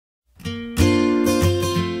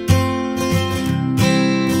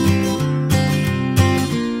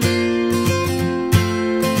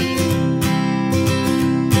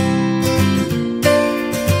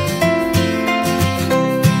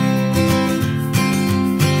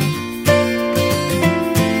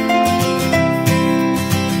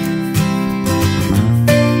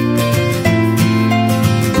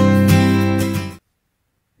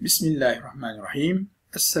الله الرحمن الرحيم.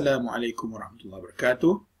 السلام عليكم ورحمة الله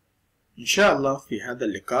وبركاته. إن شاء الله في هذا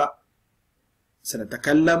اللقاء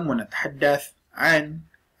سنتكلم ونتحدث عن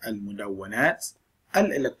المدونات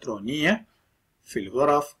الإلكترونية في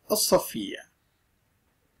الغرف الصفية.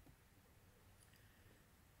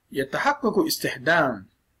 يتحقق استخدام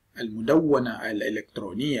المدونة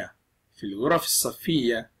الإلكترونية في الغرف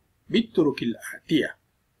الصفية بالطرق الآتية.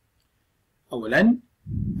 أولاً،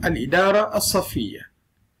 الإدارة الصفية،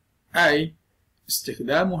 أي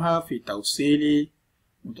استخدامها في توصيل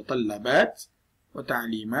متطلبات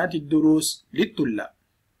وتعليمات الدروس للطلاب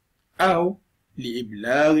أو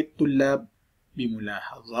لإبلاغ الطلاب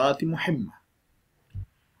بملاحظات مهمة.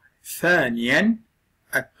 ثانياً،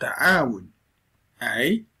 التعاون،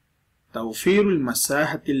 أي توفير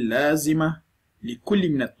المساحة اللازمة لكل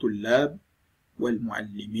من الطلاب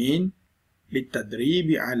والمعلمين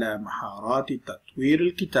للتدريب على مهارات تطوير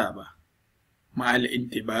الكتابة، مع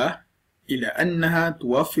الانتباه إلى أنها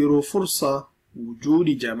توفر فرصة وجود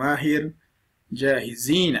جماهير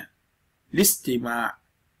جاهزين للاستماع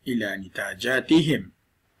إلى نتاجاتهم.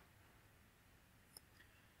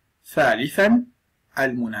 ثالثاً،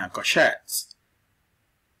 المناقشات،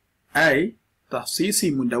 أي تخصيص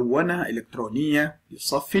مدونة إلكترونية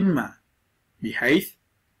لصف ما، بحيث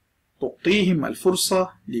تعطيهم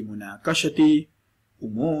الفرصة لمناقشة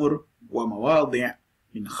أمور ومواضيع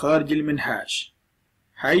من خارج المنهاج،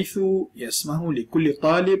 حيث يسمح لكل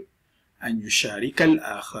طالب أن يشارك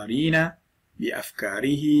الآخرين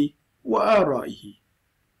بأفكاره وآرائه.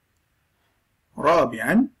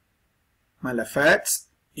 رابعاً، ملفات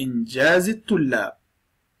إنجاز الطلاب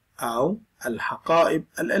أو الحقائب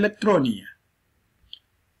الإلكترونية،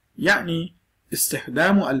 يعني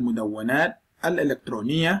استخدام المدونات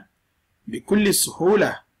الإلكترونية بكل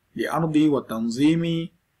سهولة لعرض وتنظيم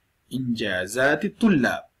إنجازات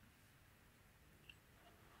الطلاب.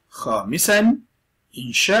 خامساً،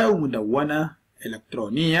 إنشاء مدونة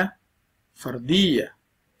إلكترونية فردية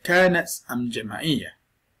كانت أم جماعية،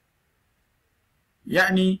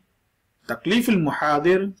 يعني تكليف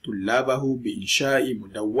المحاضر طلابه بإنشاء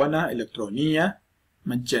مدونة إلكترونية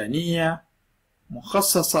مجانية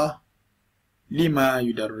مخصصة لما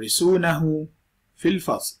يدرسونه في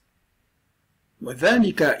الفصل،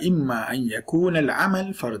 وذلك إما أن يكون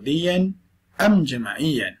العمل فردياً أم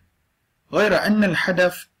جماعياً، غير أن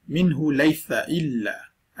الهدف منه ليس إلا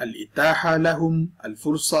الإتاحة لهم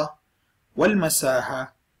الفرصة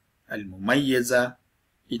والمساحة المميزة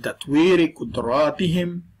لتطوير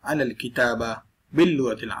قدراتهم على الكتابة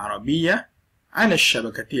باللغة العربية على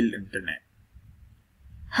الشبكة الإنترنت،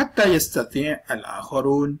 حتى يستطيع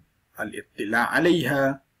الآخرون الاطلاع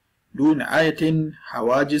عليها دون أي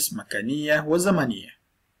حواجز مكانية وزمنية،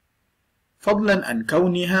 فضلاً عن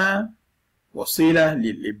كونها وسيلة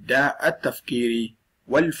للإبداع التفكيري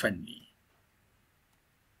والفني.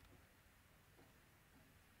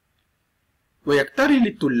 ويقترح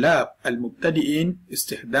للطلاب المبتدئين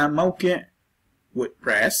استخدام موقع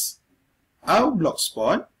ووردبريس أو بلوج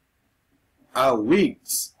سبوت أو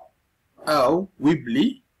ويكس أو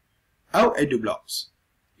ويبلي أو إدوبلوكس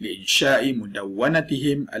لإنشاء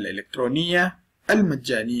مدونتهم الإلكترونية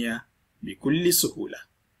المجانية بكل سهولة،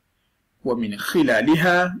 ومن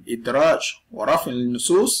خلالها إدراج ورفع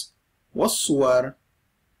النصوص والصور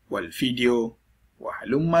والفيديو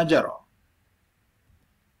وهلم جرى.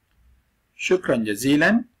 شكرا جزيلا،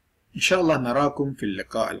 إن شاء الله نراكم في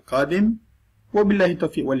اللقاء القادم، وبالله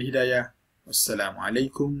التوفيق والهداية، والسلام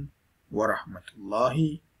عليكم ورحمة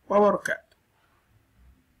الله وبركاته.